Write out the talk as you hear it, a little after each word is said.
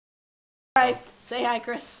Alright, say hi,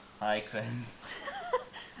 Chris. Hi, Chris.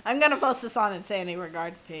 I'm gonna post this on Insanity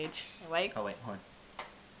Regards page. Wait. Oh, wait, hold on.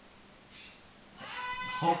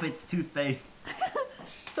 Hope it's toothpaste.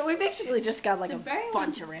 So we basically just got like The a berry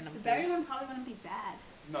bunch one- of random The berry food. one probably wouldn't be bad.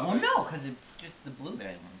 Well, no, because it's just the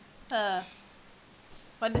blueberry ones.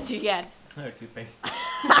 What did you get? Clear toothpaste.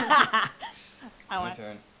 I want.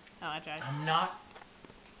 turn. Oh, I tried. I'm not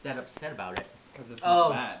that upset about it. Because it's Oh.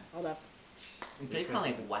 not bad. Hold up. It tastes kind of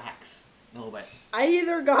like wax. A little bit. I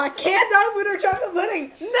either got canned dog food or chocolate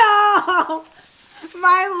pudding. No!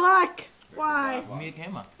 My luck. Why? Give me a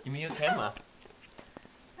camera. Give me a camera.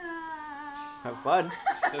 Ah. Have fun.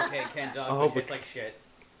 It's okay, canned dog I hope food tastes like shit.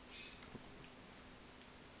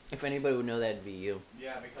 If anybody would know, that'd be you.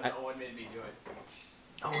 Yeah, because Owen made me do it.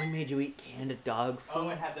 Owen made you eat canned dog food?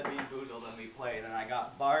 Owen had the Bean Boozled and we played, and I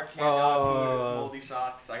got bar, canned dog food, moldy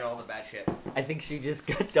socks, I got all the bad shit. I think she just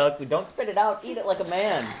got dog food. Don't spit it out. Eat it like a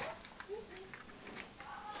man.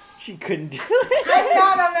 She couldn't do it. I'm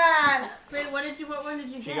not a man. Wait, what one did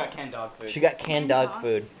you get? She got canned dog food. She got canned Canned dog dog?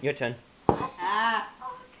 food. Your turn. Ah.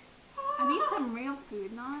 I need some real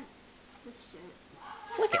food, not this shit.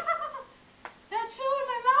 Flick it. That's still in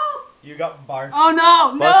my mouth. You got bar. Oh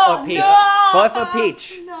no, Both for peach. no! Both for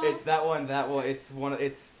peach. No. It's that one, it's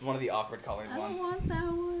one of the awkward colored I don't ones. want that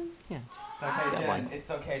one. It's okay, That Jen. one.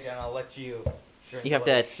 It's okay, Jen. I'll let you. drink You have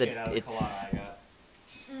the to- little it's the- shit out of it's- Colada I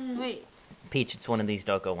got. Wait. Peach, it's one of these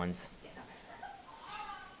Doko ones.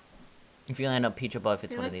 If you land up peach above,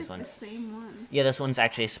 it's They one of look these like ones. the same one. Yeah, this one's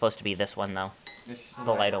actually supposed to be this one, though.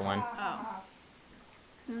 The lighter one. Oh.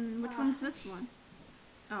 Which one's this one?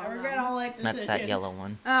 Oh, I that regret one. all like That's that decisions. yellow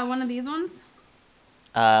one. One of these ones?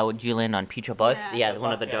 Would you land on peach or both? Yeah. Yeah,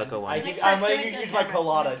 one of the Jen. Doko I ones. think I'm Give letting it you the use my camera.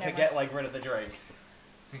 colada Give it the to get like rid of the drink.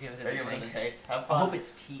 Are you ready to taste? Have I fun. hope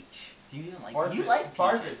it's peach. Do you even like Barf You is, like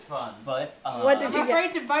barf peaches, is fun. but What did I'm you get?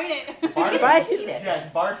 afraid to bite it. Barf Bite is, it. Jen,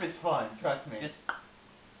 barf is fun. Trust me. Just.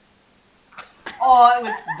 Oh, it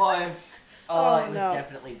was both. Oh, it was no.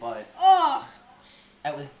 definitely both. Ugh.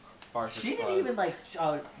 That was. barf is She didn't fun. even like.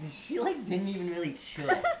 She like didn't even really chew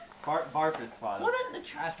it. Barf is fun. Put it in the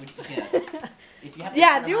trash. Would you get? If you have to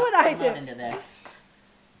Yeah, spit do them what out, I spit them out did. into this.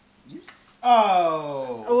 You.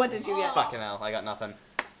 Oh. What did you get? Fucking hell, I got nothing.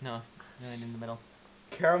 No, right in the middle.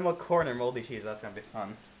 Caramel corn or moldy cheese, that's gonna be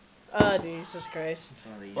fun. Oh, Jesus Christ. It's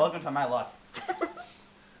one of the, Welcome to my luck.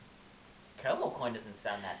 Caramel corn doesn't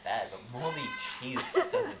sound that bad, but moldy cheese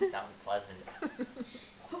doesn't sound pleasant.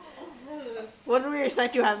 What were your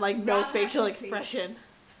sight you had like no Rather facial actually taste. expression?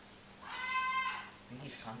 I think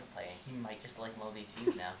he's contemplating. He might just like moldy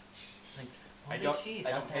cheese now. He's like, I moldy don't- cheese. I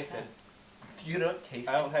don't not that taste bad. it. You don't taste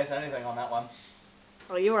I don't taste anything on that one.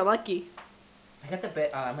 Oh, you were lucky. I got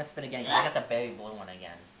the I'm gonna spin again. 'Cause I got the berry blue one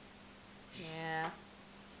again. Yeah.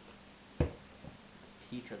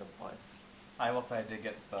 Peach or the boy. I will say I did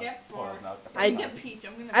get the Get spoiled barf. milk. I You get peach.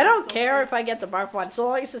 I'm gonna I don't be so care pissed. if I get the barf one, so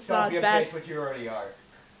long as it's Don't not be as a bad. bitch, which you already are.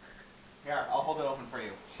 Here, I'll hold it open for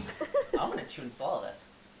you. I'm gonna chew and swallow this.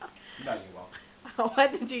 No, you won't.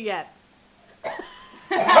 What did you get?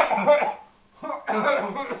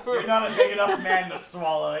 You're not a big enough man to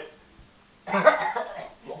swallow it.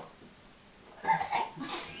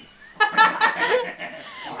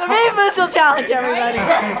 The main missile challenge, everybody.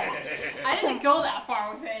 I didn't go that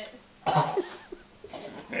far with it.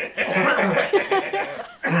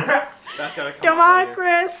 That's gotta Come out on, later.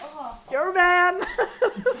 Chris. Oh. You're a man. No,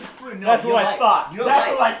 That's you're what I right. thought. You're That's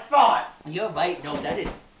right. what I thought. You're right. No, that is.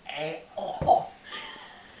 Oh.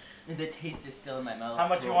 The taste is still in my mouth. How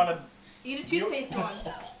much you want to? Eat a toothpaste one.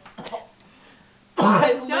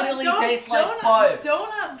 It literally tastes like fudge.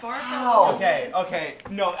 Donut bark. Ow. Okay.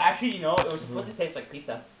 No, actually, you know, it was supposed to taste like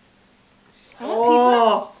pizza.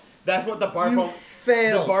 Oh, That's what the barf you one.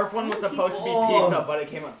 failed. The barf one was supposed to be Oh. pizza, but it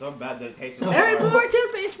came out so bad that it tasted like Every barf. more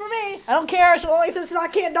toothpaste for me. I don't care as long as it's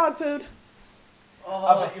not canned dog food.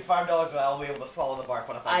 I'll bet you $5 that I'll be able to swallow the barf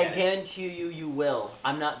one if I I get it. guarantee you will.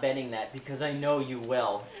 I'm not betting that because I know you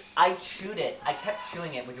will. I chewed it. I kept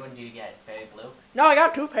chewing it. Which one did you get? Berry blue? No, I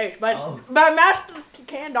got toothpaste, but Oh. I matched the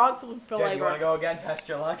canned dog food Jen, you want to flavor. go again? Test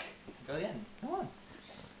your luck. Go again. Come on.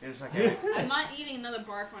 You're just okay. I'm not eating another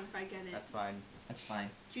bark one if I get it. That's fine. That's fine.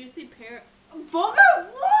 Juicy pear. Booger,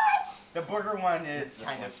 what? The burger one is This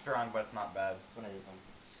kind one. of strong, but it's not bad. One of these ones.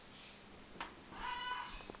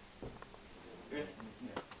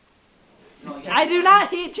 No, you I do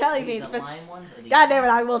not eat jelly the beans, but lime ones or the God damn it,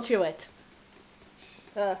 I will chew it.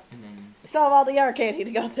 And then We still have all the other candy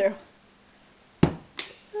to go through.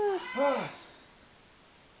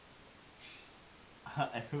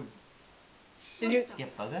 Did you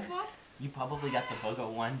get booger? What? You probably got the booger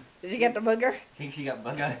one. did you get the booger? I think she got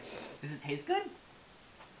booger. Does it taste good?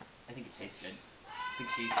 I think it taste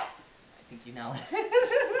good. I think you know.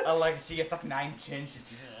 I like it. She gets like 9 chins. Just,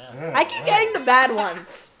 I keep getting the bad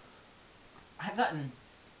ones. I've gotten.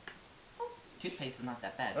 Toothpaste is not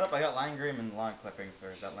that bad. Oh, I got lime green and lawn clippings.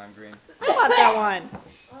 Or is that lime green? I want that one.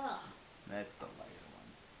 Ugh. That's the lighter one.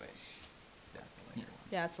 Wait. That's the lighter one.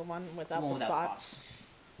 Yeah, it's the one without The one the without spots.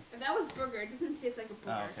 If that was booger, it doesn't taste like a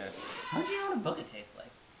booger. Oh, okay. How do you know what a booger tastes like?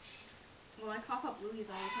 Well, I cough up blueies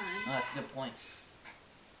all the time. Oh, that's a good point.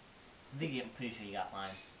 I'm pretty sure you got lime.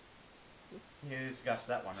 You just got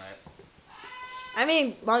that one right. I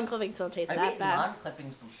mean, lawn clippings don't taste I've that eaten bad. lawn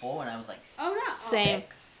clippings before when I was like Oh, no. Same.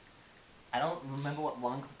 6. I don't remember what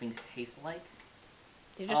lawn clippings taste like.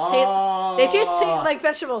 They just taste like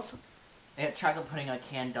vegetables. I got chocolate pudding on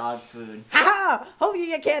canned dog food. Ha! Hope you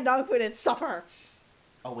get canned dog food and suffer.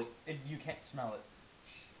 Oh wait, You can't smell it.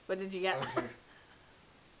 What did you get?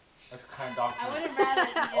 That's kind of dog I food. would have rather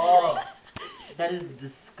eaten oh, that is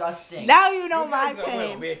disgusting. Now you know You my guys are little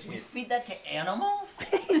pain. We bitches. feed that to animals?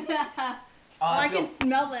 oh, I can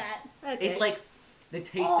smell that. It's like the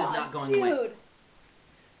taste oh, is not going dude. away.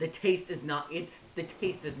 The taste is not. The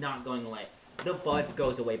taste is not going away. The buzz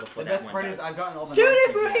goes away before The that best one part does. is I've gotten all the Judy,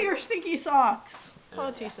 non-sticky put ones. your stinky socks.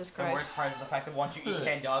 Oh, Jesus The Christ. worst part is the fact that once you eat Ugh.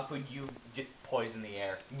 canned dog food, you just poison the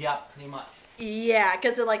air. Yeah, pretty much. Yeah,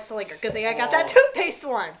 because it likes to linger. Good thing I got that Oh. toothpaste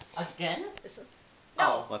one. Again?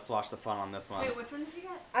 No. Let's watch the fun on this one. Wait, which one did you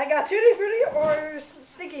get? I got Tutti Frutti or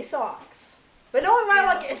stinky socks. But knowing my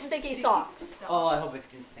luck, it's stinky socks. Oh, I hope it's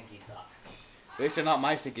good stinky socks. These are not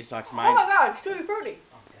my sticky socks, Oh mine. my god, it's Tutti Frutti.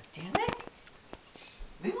 Oh, god damn it.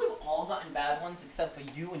 We've all gotten bad ones except for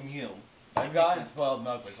you and you. I've gotten spoiled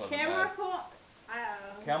milk, which wasn't Camera bad. corn.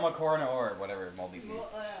 Camel corn or whatever, moldy cheese.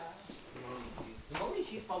 The moldy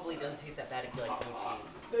cheese probably doesn't taste that bad if you like blue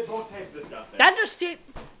cheese. They both taste disgusting. That just, to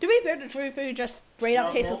be fair, the Tutti Frutti just straight up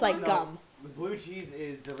No, tastes like no. gum. The blue cheese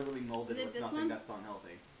is deliberately molded Is it with this nothing one? that's unhealthy.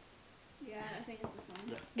 Yeah, I think it's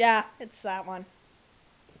this one. Yeah, it's that one.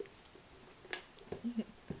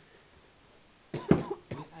 Who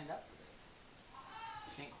signed up for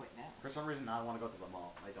this? Can't quit now. For some reason, I want to go to the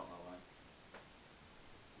mall. I don't know why.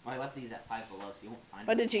 Well, I left these at Five Below, so you won't find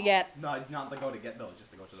What them did you all. get? No, not to go to get those,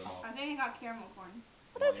 just to go to the mall. I think I got caramel corn.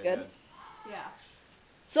 Well, that's You're good. Yeah.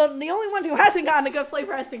 So the only one who hasn't gotten a good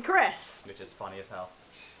flavor has been Chris. Which is funny as hell.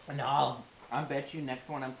 No, I bet you next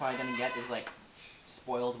one I'm probably gonna get is like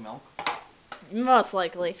spoiled milk. Most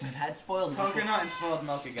likely. I've had spoiled milk. Coconut and spoiled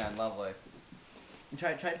milk again, lovely.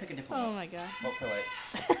 Try to pick a different Oh one. my god. Oh, too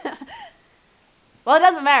late. Well, it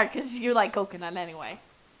doesn't matter because you like coconut anyway.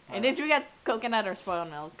 And did you get coconut or spoiled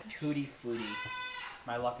milk? Tutti Frutti.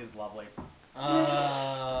 My luck is lovely.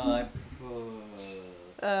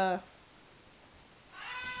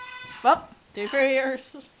 Well, Tutti Frutti or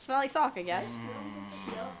smelly sock, I guess.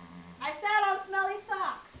 I sat on smelly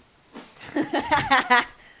socks.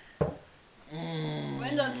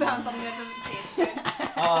 Windows found something that doesn't taste good.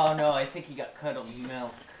 Oh no, I think he got curdled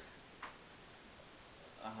milk.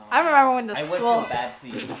 I remember when the I would school. feel bad for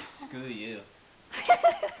you. Screw you.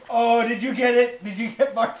 Oh, did you get it? Did you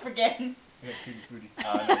get Barf again? I got Tutti Frutti.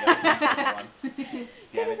 Oh, no, yeah, one.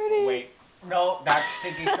 Damn it. Wait. No, that's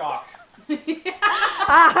stinky socks.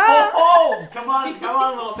 Aha! Oh, Come on,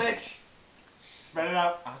 little bitch. Spread it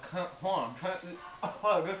out. I can't. Hold on, I'm trying to eat.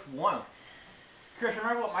 Oh, just one. Chris,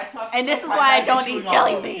 remember what my socks And look this is like? why I I've been don't chewing eat all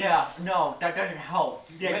jelly those. beans. Yeah, no, that doesn't help.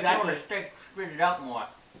 Yeah, Make exactly. your mistake, spit it out more.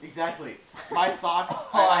 Exactly. My socks.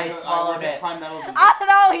 Oh, I swallowed work at it. Prime Metals and- Oh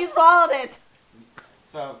no, he swallowed it.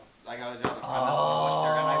 So I got a job at Prime Metals in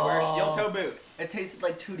Worcester, and I wear steel toe boots. It tasted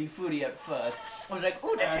like Tutti Frutti at first. I was like,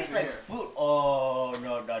 ooh, that Yeah, tastes like here. fruit. Oh,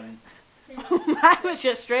 no, it doesn't. Mine was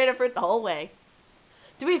just straight up fruit the whole way.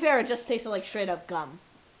 To be fair, it just tasted like straight up gum.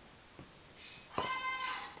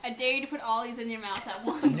 I dare you to put all these in your mouth at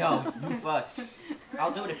once. No, you first.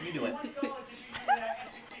 I'll do it if you do it.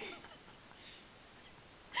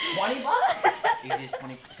 $20? Easiest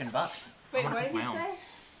 20 fucking bucks. Wait, I'm what gonna did cook you my own.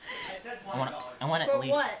 say? I want at For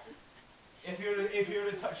least. what? If you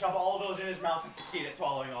were to shove all of those in his mouth and succeed at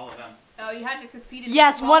swallowing all of them. Oh, you had to succeed in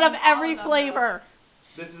Yes, one of swallowing all every them, flavor.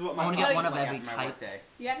 This is what I my wanna socks get look one of like every after my type. workday.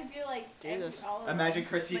 though. You had to do like Jesus. all of them. Imagine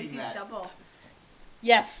Chris Like, eating do that. double.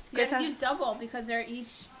 Yes. You Chris, have to do double because they're each.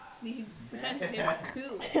 You can pretend to taste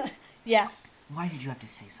two. yeah. Why did you have to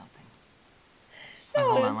say something?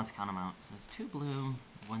 No. Hold on, let's count them out. So it's 2 blue,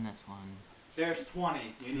 1 this one, There's 20.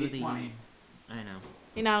 You 2 need the. 20. I know.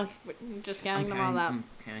 You know, we're just counting them all up. I'm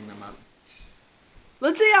pairing them up.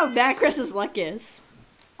 Let's see how bad Chris's luck is.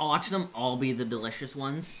 I'll watch them all be the delicious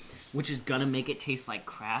ones, which is gonna make it taste like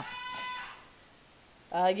crap.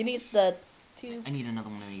 You need the two. I need another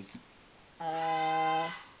one of these.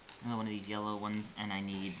 Another one of these yellow ones, and I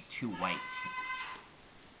need 2 whites.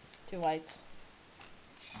 2 whites.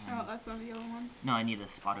 Oh, that's not the yellow one. No, I need a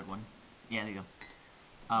spotted one. Yeah, there you go.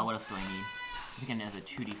 What else do I need? I think I need a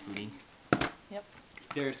Tutti Frutti.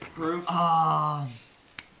 There's proof.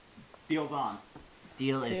 Deal's on.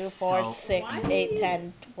 Deal 2, is 4, so... 6, 8,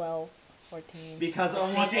 10, 12, 14. Because I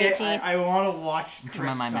 16, want 18. I want to watch. Which Chris one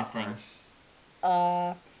am I suffer. missing?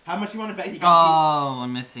 How much you want to bet he got Oh,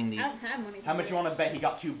 I'm missing I these. don't have money. two? How much you want to bet he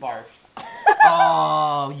got 2 barfs?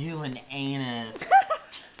 Oh, you an anus.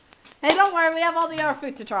 Hey, don't worry, we have all the other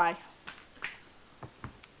food to try.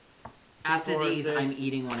 After 4, these, 6. I'm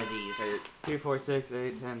eating one of these. 2, 4, 6,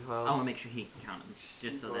 8, 10, 12. I want to make sure he can count them,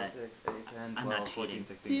 just so 4, that... 6, 8, 10, I'm 12, not 14, cheating.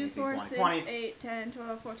 16, 2, 18, 4, 20. 6, 20. 8, 10,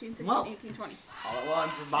 12, 14, 16, Whoa. 18, 20. All at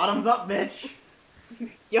once. Bottoms up, bitch.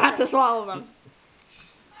 You have to swallow them.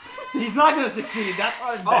 He's not gonna succeed. That's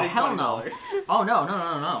why I'm Oh, betting hell no. $20. Oh,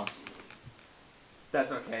 no.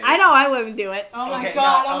 That's okay. I know I wouldn't do it. Oh my Okay,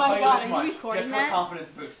 god, now, oh I'll my tell god, this are much, you recording just that? for confidence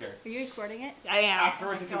booster. Are you recording it? I am.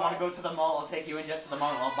 Afterwards, if you want to go to the mall, I'll take you in just to the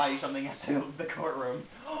mall and I'll buy you something at the courtroom.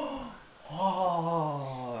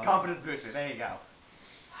 Oh. Confidence booster, there you go.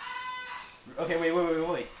 Okay,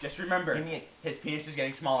 wait. Just remember, Give me his penis is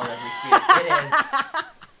getting smaller as we speak. It is.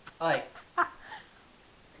 Like,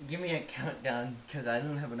 give me a countdown, because I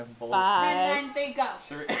don't have enough bowls. 5. 10, 9, 3, go.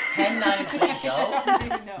 10, 9, 3, go?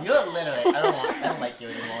 No. You're illiterate. I don't like you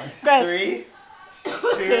anymore. Chris.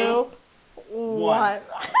 3, 2, 1.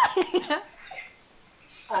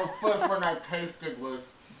 Oh, first one I tasted was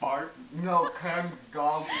Bart. no canned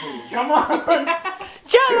dog food. Come on!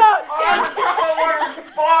 Chill out!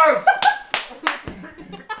 Barf!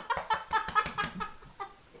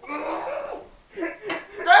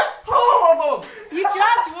 That's 2 of them! You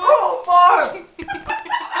dropped one. Oh, barf!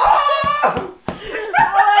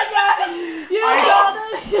 Oh my god! You killed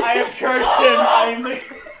it! I have cursed him. I am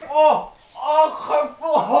Oh, can't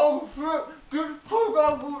for home shit. Just 2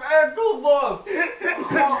 dog food and 2 barf.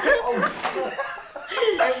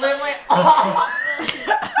 I literally.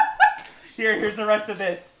 Here's the rest of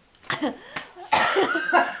this. Dude,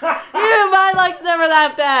 my luck's never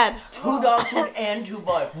that bad. 2 dog food and 2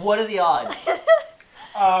 barf. What are the odds?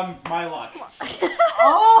 My luck.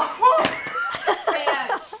 Oh!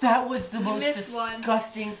 Yeah. That was the most missed one.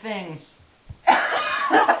 disgusting thing.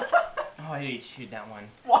 Oh, I did shoot that one.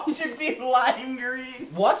 Watch it be lime green.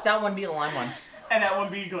 Watch that one be the lime one. And that one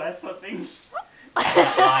be glass clippings.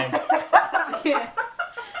 Lime. Yeah.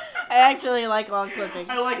 I actually like long clippings.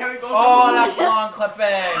 I like how it goes. Oh, that's long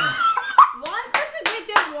clipping. Lawn clipping? Wait,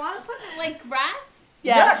 there's lawn clipping like grass?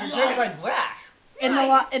 Yes. It tastes like grass. In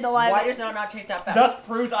the live. Why does it not taste that bad? Thus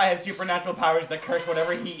proves I have supernatural powers that curse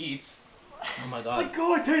whatever he eats. Oh my god. Like,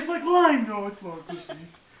 oh, it tastes like lime. No, it's not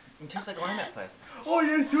cookies. It tastes like lime at first. Oh,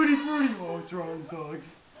 yes, Tutti Frutti. Oh, it's wrong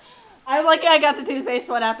dogs. I'm lucky I got the toothpaste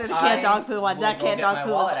one after the canned dog food one. will That go canned get dog my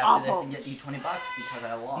food was wallet after this awful. and get you $20 because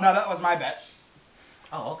I lost. No, that was my bet.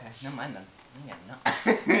 Oh, okay. Never mind then. Yeah, no.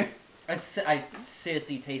 I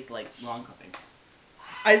seriously taste like long clippings.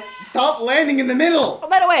 I stop landing in the middle. Oh,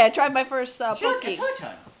 by the way, I tried my first Sure, Pokey. it's your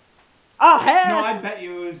turn. Oh, hell. No, I bet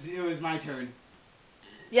you it was my turn.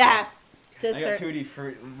 Yeah. I got Sister. Tutti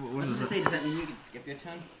Frutti. I was gonna say, does that mean you can skip your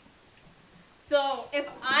turn? So, if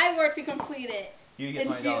I were to complete it, You get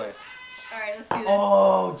 $20. Alright, let's do this.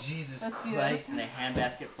 Oh, Jesus Let's do Christ. this. And a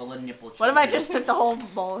handbasket full of nipple What if I cheese. just took the whole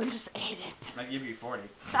bowl and just ate it? I'll give you 40.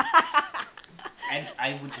 And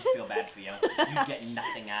I would just feel bad for you. You'd get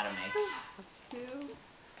nothing out of me. 2.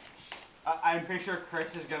 I'm pretty sure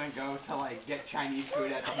Chris is gonna go to like get Chinese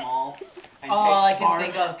food at the mall. And All I taste can barf.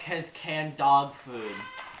 think of is canned dog food.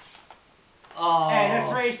 Oh. Hey, that's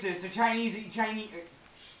racist. The Chinese eat Chinese.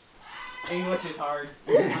 English is hard.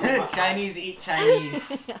 Chinese eat Chinese.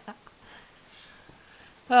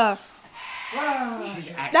 Huh. Wow.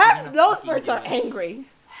 She's actually gonna Those fucking birds do are it. angry.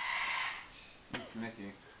 It's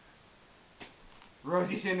Mickey.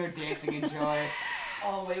 Rosie's sitting there dancing in joy.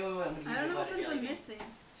 Oh, wait. I'm gonna I don't know which ones I'm missing.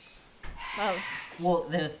 Oh. Well,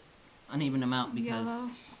 there's uneven amount because Yellow.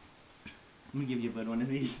 let me give you a good one of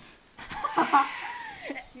these.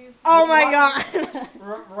 Oh my god.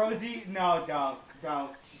 Rosie, no, don't.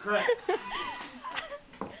 Chris,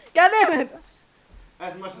 God damn it.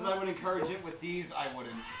 as much as I would encourage it with these, I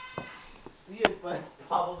wouldn't. You're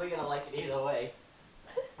probably gonna like it either way.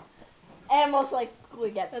 And most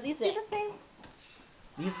likely get Are these sick. two the same?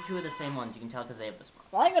 These are 2 of the same ones. You can tell because they have the spots.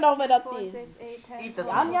 Well, I'm gonna open up 4, these. 6, 8, 10. Eat this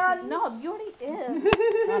 12. one. Onions. No, you already is.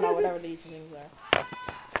 I don't know, whatever these things are.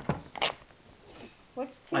 Which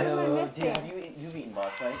two am I missing? You've eaten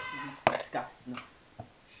barf, right? Disgusting.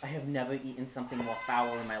 I have never eaten something more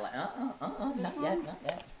foul in my life. Not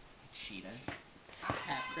yet. Cheater.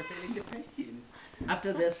 Crippling depression.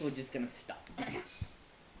 After this, we're just gonna stop.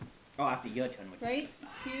 Oh, after your turn, we're just Right?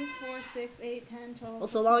 gonna stop. 2, 4, 6, 8, 10, 12. Well,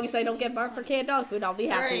 so long as I don't get barked for canned dog food, I'll be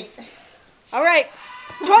happy. Alright. All right.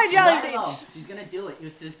 Try Jelly No, Beans. she's gonna do it. Your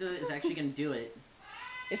sister is actually gonna do it.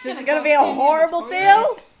 Is this gonna be a horrible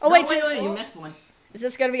fail? Oh No, wait, wait, you missed one. is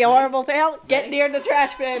this gonna be a horrible fail? Get Ready? near the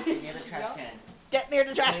trash bin. Get near the trash can. Get near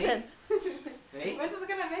the trash Ready? bin. Ready? When's it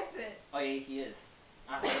gonna miss it? Oh yeah, he is.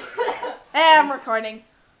 Hey, I'm recording.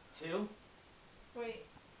 2. Wait.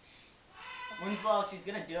 Winslow, she's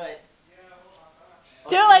gonna do it.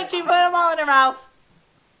 Too late. She put them all in her mouth.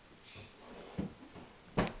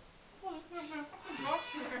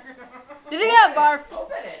 Did you get barf?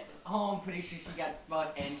 Open it. Oh, I'm pretty sure she got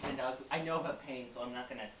bought and dog food. I know her pain, so I'm not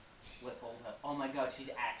gonna withhold her. Oh my god, she's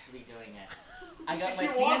actually doing it. I got She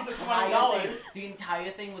like wants the $20. the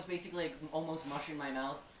entire thing was basically like almost mush in my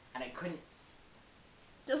mouth, and I couldn't.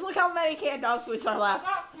 Just look how many canned dog foods are left.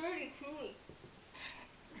 Not pretty truly.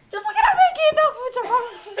 Just look at how many canned dog foods are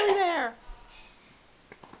probably there.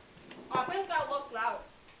 I think that looked out.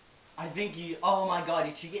 I think you. Oh my god,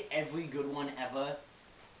 did she get every good one ever?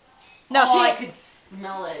 No, oh, I she could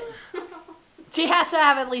smell it. has to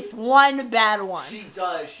have at least one bad one. She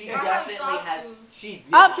does. She I have definitely dog has. food. She.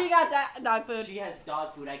 Oh, Yeah. she got that dog food. She has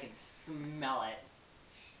dog food. I can smell it.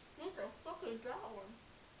 What the fuck is that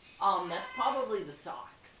one? That's probably the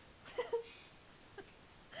socks.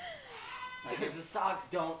 Because the socks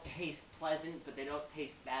don't taste pleasant, but they don't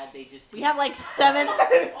taste bad. They just. We have like 7. When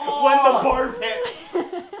the barf hits.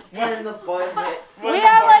 When the bun hits. When We the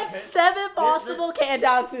have barf like hits. 7 possible canned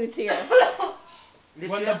dog foods here.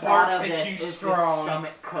 When the barf hits you is strong. The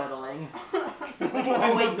stomach curdling.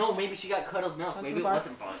 Oh wait, no, maybe she got curdled milk. What's Maybe the it barf?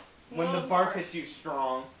 wasn't barf. When the barf hits you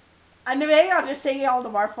strong. And maybe I'll just take all the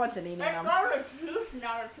barf ones and eating It's them. not a juice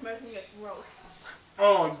now that's making it gross.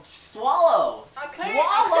 Oh, swallow! I can't.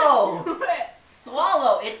 Swallow! I can't do it.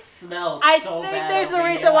 Swallow! It smells I so think bad there's a over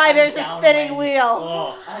reason here. why I'm there's a spinning downwind. wheel.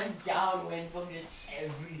 Oh, I'm downwind from just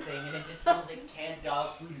everything, and it just smells like canned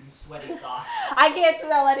dog food and sweaty socks. I can't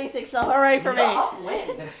smell anything, so hooray for You're me.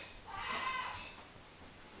 upwind.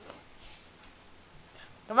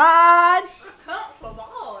 Come on! I can't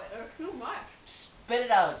swallow it. There's too much. Spit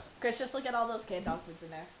it out. Chris, just look at all those canned dog foods in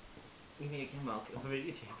there. You need to come out.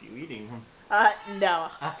 You eating them. No.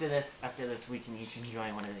 After this, we can each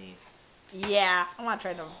enjoy one of these. Yeah, I'm not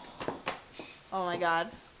trying to. Oh my god.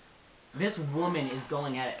 This woman is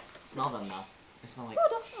going at it. Smell them though. They smell like. Oh,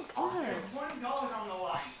 that's so awesome. good. $20 on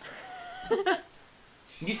the line.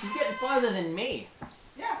 She's getting farther than me.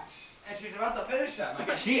 Yeah. And she's about to finish that.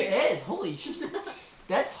 Like She is. Holy shit.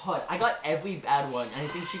 That's hot. I got every bad one, and I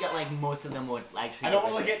think she got like most of them were actually. I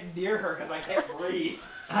don't want to get near her because I can't breathe.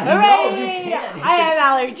 I know you Hooray! can't. I have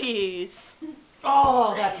allergies.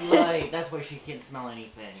 Oh, that's right. That's why she can't smell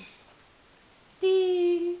anything.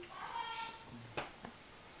 Dee.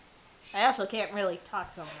 I also can't really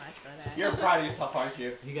talk so much, but You're proud of yourself, aren't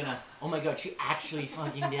you? You're gonna. Oh my god, she actually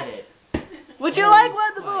fucking did it. Would you Oh, like one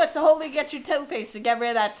of the what? bullets to hold me get your toothpaste to get rid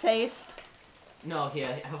of that taste? No, here,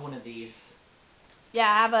 I have one of these. Yeah,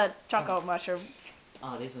 I have a chocolate mushroom.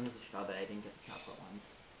 Oh, these ones are strawberry. I didn't get the chocolate ones.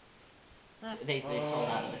 Huh. They sold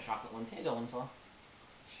out of the chocolate ones. Here you go, Winslow.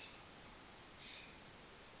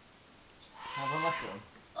 Have a mushroom.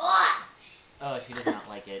 Oh, she does not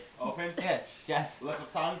like it. Open. Here, Jess. Lick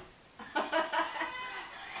of tongue.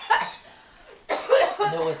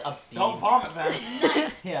 There was a bean. Don't vomit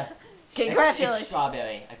then. Here. It's Congratulations.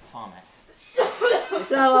 strawberry, I promise. We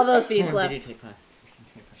still have all those beans Did left. you take one?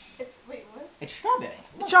 It's wait what? It's strawberry.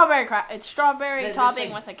 It's strawberry It's strawberry They're topping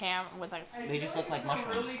saying- with a They just look like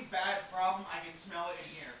mushrooms. Really bad problem. I can smell it in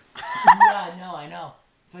here. Yeah, I know.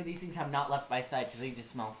 That's why these things have not left by sight, because they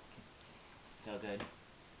just smell so good.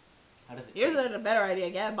 How does it Here's taste? a better idea.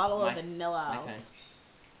 Get a bottle My- of vanilla My out. turn.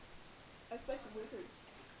 That's like weird.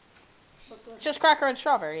 But the- It's just cracker and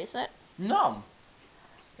strawberry, isn't it? No,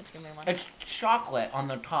 Just give me one. it's chocolate on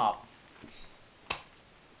the top.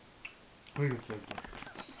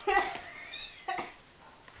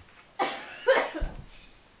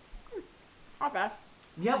 Not bad.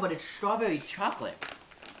 Yeah, but it's strawberry chocolate.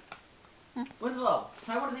 Hmm. Winslow,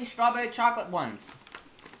 try one of these strawberry chocolate ones.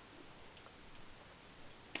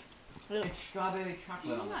 Ew. It's strawberry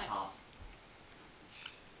chocolate on the Nice. top.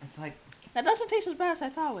 It's like, That doesn't taste as bad as I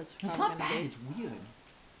thought it was. it's probably not gonna bad, be. it's weird.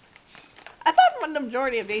 I thought the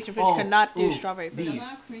majority of Asian foods Oh, could not do ooh, strawberry food. these.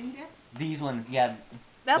 Vanilla cream dip? These ones, yeah,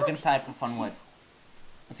 That look looks inside for fun words.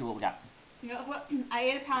 Let's see what we got. You know what? I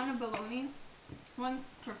ate a pound of bologna once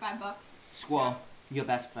for $5. Squirrel, your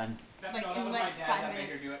best friend. That's Like, no, in that was like my dad 5 that made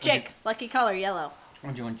her minutes. do it. Jake, lucky color, yellow.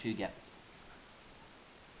 What do you want you to get?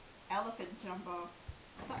 elephant jumbo.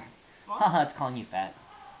 Haha, it's calling you fat.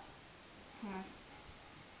 Hmm.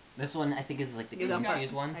 This one I think is like the You go cream first.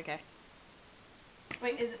 cheese one. Okay.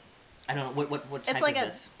 Wait, is it? I don't know what type It's like is a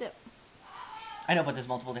this? dip. I know, but there's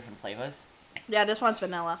multiple different flavors. Yeah, this one's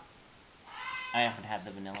vanilla. I haven't had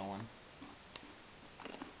the vanilla one.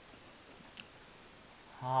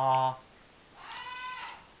 Ah,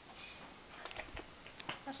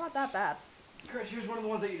 That's not that bad. Chris, here's one of the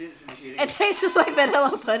ones that you didn't finish eating. It tastes just like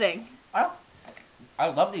vanilla pudding. I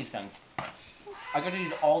love these things. I get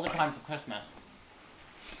these all the time for Christmas.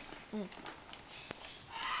 Mm.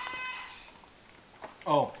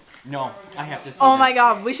 Oh no, I have to. See Oh my this.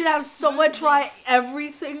 god, we should have someone try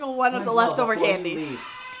every single one of the Winslow, leftover before you candies. leave.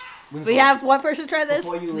 We Winslow, have one person try this,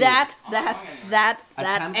 Before you leave. that,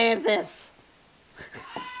 Attempt- and this.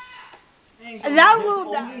 Ain't That There's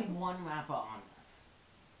will. only one wrapper on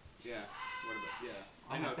this. Yeah. What about? Yeah.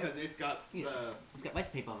 I know, because it's got the. Yeah. It's got rice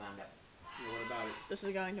paper around it. Yeah, what about it? This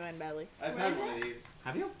is going to end badly. I've had one of these.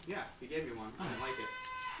 Have you? Yeah, he gave me one. I didn't like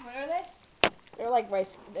it. What are they? They're like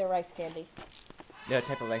rice. They're rice candy. They're a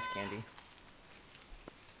type of rice candy.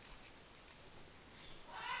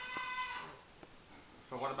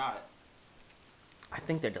 So what about it? I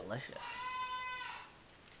think they're delicious.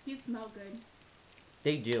 You smell good.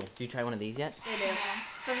 They do. Do you try one of these yet? They do.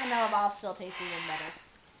 The vanilla ball still tastes even better.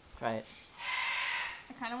 Try it.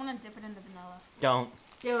 I kind of want to dip it in the vanilla. Don't.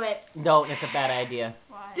 Do it. Don't. It's a bad idea.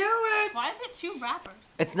 Why? Do it. Why is it two wrappers?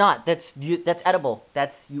 It's not. That's edible.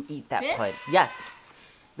 That's you eat that This? part. Yes.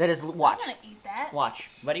 That is watch. I want to eat that. Watch.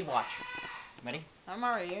 Ready? Watch. Ready? I'm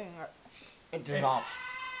already eating it. It dissolves.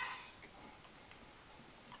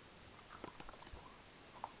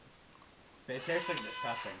 It tastes like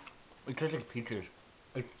disgusting. It tastes like peaches.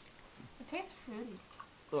 It tastes fruity,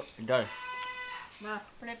 It does. Nah.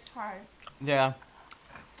 but it's hard Yeah.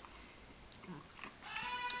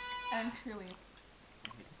 and chewy.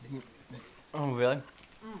 Oh really?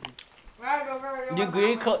 Right, go,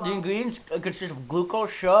 go, go, The ingredients consist of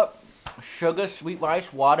glucose syrup, sugar, sweet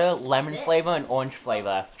rice, water, lemon flavor, and orange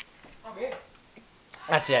flavor.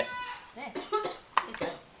 That's it.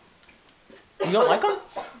 You don't like them?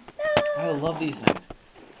 I love these things.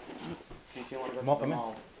 If you want to go Well, to the come in.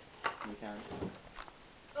 mall, we can.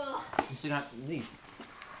 You still got these.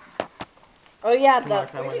 Oh yeah, You wanna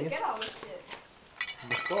the try one of these? Get all this shit.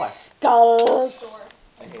 The store. skulls.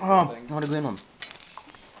 I hate Oh, those things. I want a green one.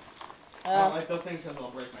 I don't like those things because they'll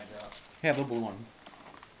break my jaw. Here, have a blue one.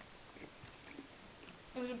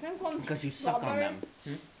 Is the pink one Because you suck on strawberry?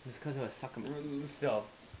 them. It's because they suck on them. Still,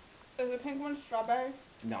 Is the pink one strawberry?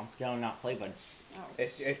 No, they're not flavored.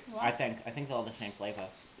 it's What? I think they're all the same flavor.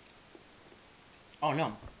 Oh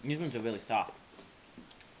no, these ones are really soft.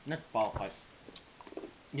 That's ball pipe.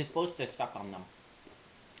 You're supposed to suck on them.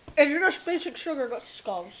 It's just basic sugar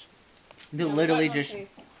skulls. They're No, literally that one just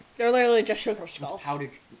tastes- They're literally just sugar it's skulls.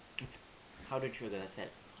 powdered. It's powdered sugar. That's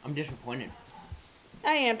it. I'm disappointed.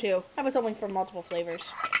 I am too. I was hoping for multiple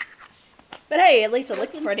flavors. But hey, at least it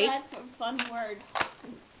looks What's pretty. inside for fun words.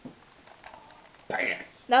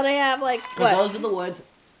 Now they have like But what? those are the words.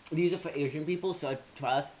 These are for Asian people, so to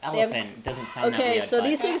us, elephant doesn't sound that Okay, weird. so but-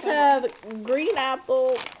 these things have green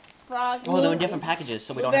apple, Frog. Oh, they're in different packages,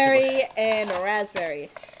 so we don't have to. blueberry, and raspberry.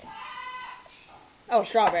 Oh,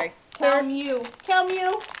 strawberry. Tell you.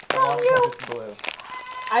 Camu. blue.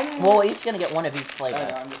 I'm. Well, we're each gonna get one of each I flavor.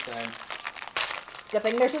 know, I'm just saying. Good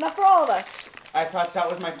thing there's enough for all of us. I thought that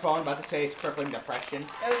was my phone about to say it's crippling depression.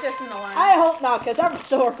 It was just an alarm. I hope not, because I'm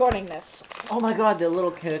still recording this. Oh my god, they're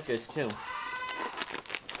little characters too.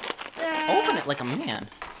 Open it like a man.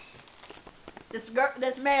 This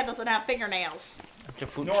man doesn't have fingernails. It's a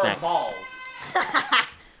fruit Nor snack. balls. I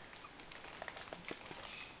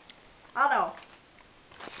don't know.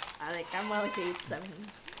 I think I'm willing to eat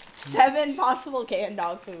seven possible canned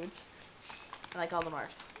dog foods. I like all the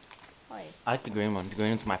marks. Why? I like the green one. The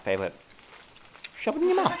green one's my favorite. Shove it in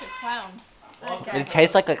your It's mouth. like a clown. Okay. It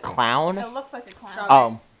tastes like a clown. It looks like a clown. Strawberry.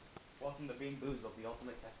 Oh. Welcome to Bean Boozled, the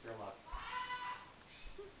ultimate test of your luck.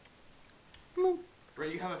 Where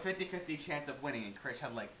you have a 50-50 chance of winning, and Chris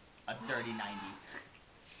had like a 30-90.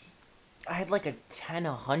 I had like a 10,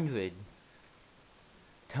 100.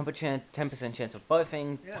 10% chance of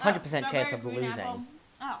barfing, Yeah. 100% chance of Strawberry, green losing. apple.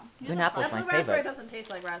 Oh. you Green look apple's fine. my That blue raspberry favorite. doesn't taste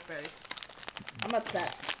like raspberries. I'm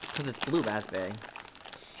upset. Because it's blue raspberry.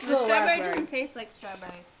 The Still strawberry raspberry. doesn't taste like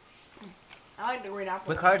strawberry. I like the green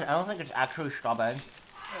apple. Because I don't think it's actually strawberry.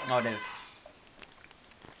 No, it is.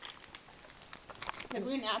 The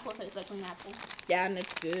green apple tastes like green apple. Yeah, and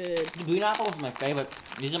it's good. The green apple is my favorite.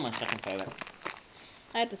 These are my second favorite.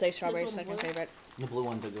 I have to say strawberry's one second blue? favorite. The blue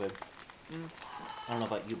ones are good. I don't know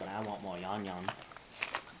about you, but I want more yon yon.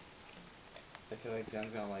 I feel like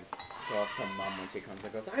Jen's gonna like go up to mom when she comes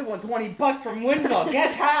and goes, I won $20 from Winslow.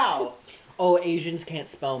 Guess how? Oh, Asians can't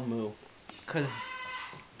spell moo, cause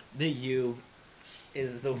the U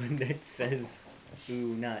is the one that says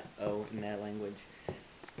ooh, not O in that language.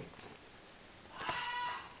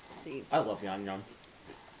 See, I love Yan Yan.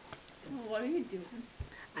 What are you doing?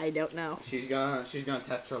 I don't know. She's gonna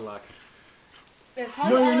test her luck. It's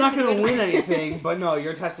No, you're not gonna win anything, but no,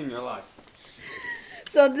 you're testing your luck.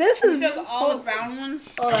 So this You is. took all the brown ones.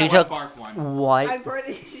 Hold She on. took bark one. I'm white,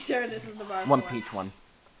 pretty sure this is the bar. one peach one.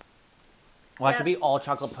 Watch Yeah. it be all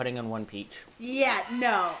chocolate pudding and one peach. Yeah,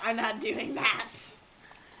 no, I'm not doing that.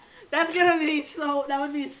 That's gonna be so. That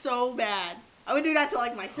would be so bad. I would do that to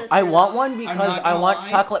like my sister. I want one I'm because not I gonna want lie.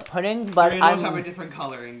 chocolate pudding, but Three of those have a I'm. different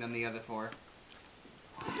coloring than the other four.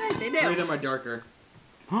 They Three of do. them are darker.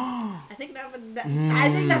 I think that would. I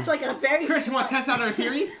think that's like a very. Chris, you want to test out our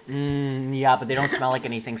theory? Yeah, but they don't smell like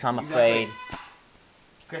anything, so I'm afraid.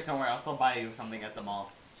 Chris, don't worry, I'll still buy you something at the mall.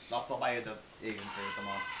 I'll still buy you the Asian food at the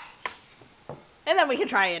mall. And then we can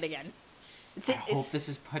try it again. I hope this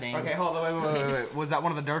is pudding. Okay, hold on, wait. Was that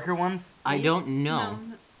one of the darker ones? I don't know.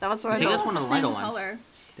 That was I what I think thought. that's one of the Same lighter ones. color.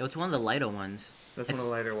 That's one of the lighter ones. That's one of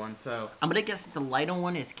the lighter ones, so. I'm gonna guess that the lighter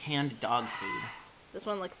one is canned dog food. This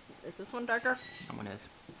one looks. Is this one darker? That one is.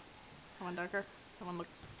 That one darker. That one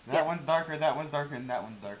looks. That Yeah. one's darker, and that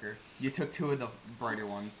one's darker. You took two of the brighter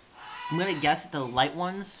ones. I'm gonna guess that the light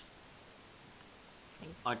ones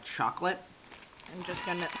are chocolate I'm just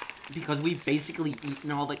gonna. because we've basically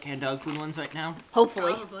eaten all the canned dog food ones right now.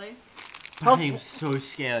 Hopefully. Probably. I'm so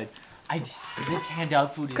scared. The canned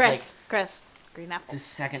dog food is like Chris. Green apple. the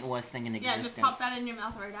second worst thing in Yeah, existence. just pop that in your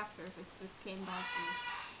mouth right after if it's canned dog food.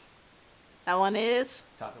 That one is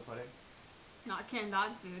Chocolate pudding. Not canned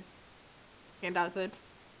dog food. canned dog food.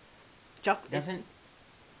 Chocolate. Doesn't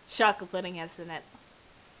Chocolate pudding has in it.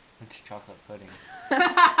 it's chocolate pudding. All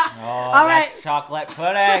Oh, right. that's chocolate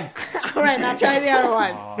pudding. All right, now try the other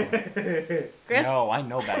one. Oh, Chris, no, I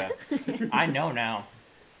know better. I know now.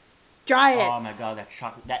 try it. Oh my god, that's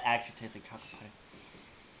chocolate. That actually tastes like chocolate pudding.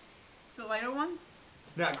 The lighter one?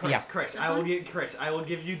 Yeah, Chris, Yeah. Chris, This I will one? give Chris. I will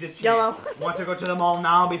give you this chance. Yellow. Want to go to the mall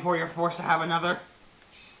now before you're forced to have another?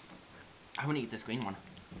 I want to eat this green one.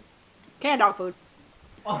 Canned dog food.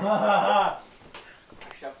 I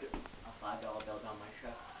shoved it. A $5 bill down my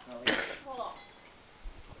shirt. Hold on.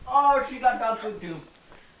 Oh, she got dog food too.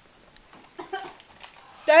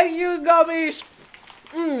 Thank you, gummies.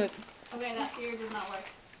 Okay, that theory does not work.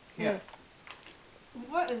 Yeah.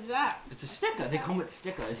 What is that? It's a sticker. They come with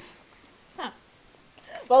stickers.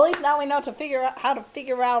 Well, at least now we know how to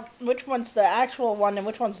figure out which one's the actual one and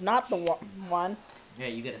which one's not the one. Yeah,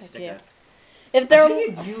 you get a Heck sticker. yeah. If I they're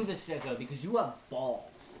should give you the sticker because you have balls.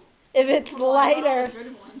 if it's Well, I got all lighter, the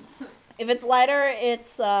good ones. if it's lighter,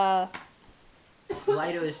 it's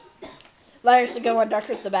Lighter is. lighter's the good one,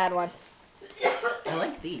 darker's the bad one. I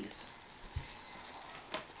like these.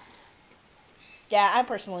 Yeah, I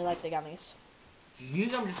personally like the gummies.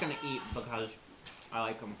 These I'm just gonna eat because I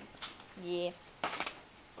like them. Yeah,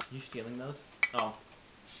 You stealing those? Oh.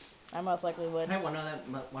 I most likely would. Can I want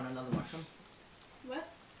another mushroom? What?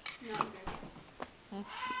 No, I'm good.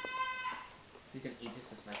 You can eat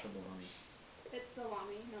just a slice of bologna. It's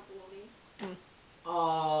salami, not bologna.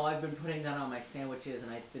 Oh, I've been putting that on my sandwiches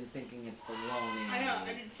and I've been thinking it's bologna. I know,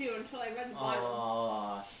 I did too until I read the bottom.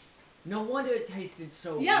 Oh. No wonder it tasted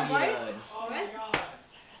so Yeah, weird. right? Oh my god.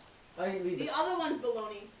 I didn't read The the other one's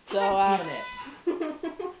bologna. So Damn it.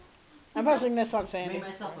 I'm posting this on I Sandy. made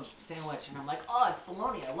myself a sandwich and I'm like, oh, it's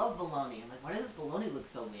bologna. I love bologna. I'm like, why does this bologna look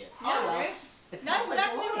so weird? Yeah, oh, well, right? it That's smells like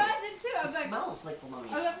exactly bologna. what I did too. I It was like, smells like bologna.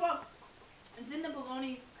 I was like, well, it's in the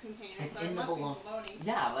bologna container, It's so in it the must be bologna. bologny.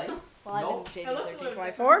 Yeah, right? Well, I've Nope. been Shady It looks a little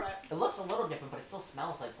 1324. different, It looks a little different, but it still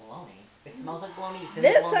smells like bologna. It smells like bologna. It's in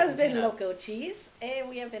This the bologna has been container. Loco Cheese, and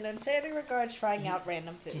we have been in Sandy Regards trying out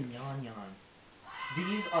random foods. Yan yan.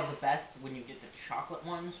 These are the best when you get the chocolate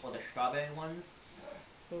ones or the strawberry ones.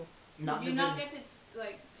 Ooh. Not Did you the not get to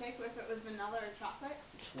like pick if it was vanilla or chocolate?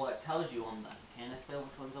 Well, it tells you on the canister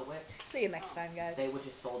which ones are which. See you next time, guys. They were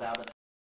just sold out of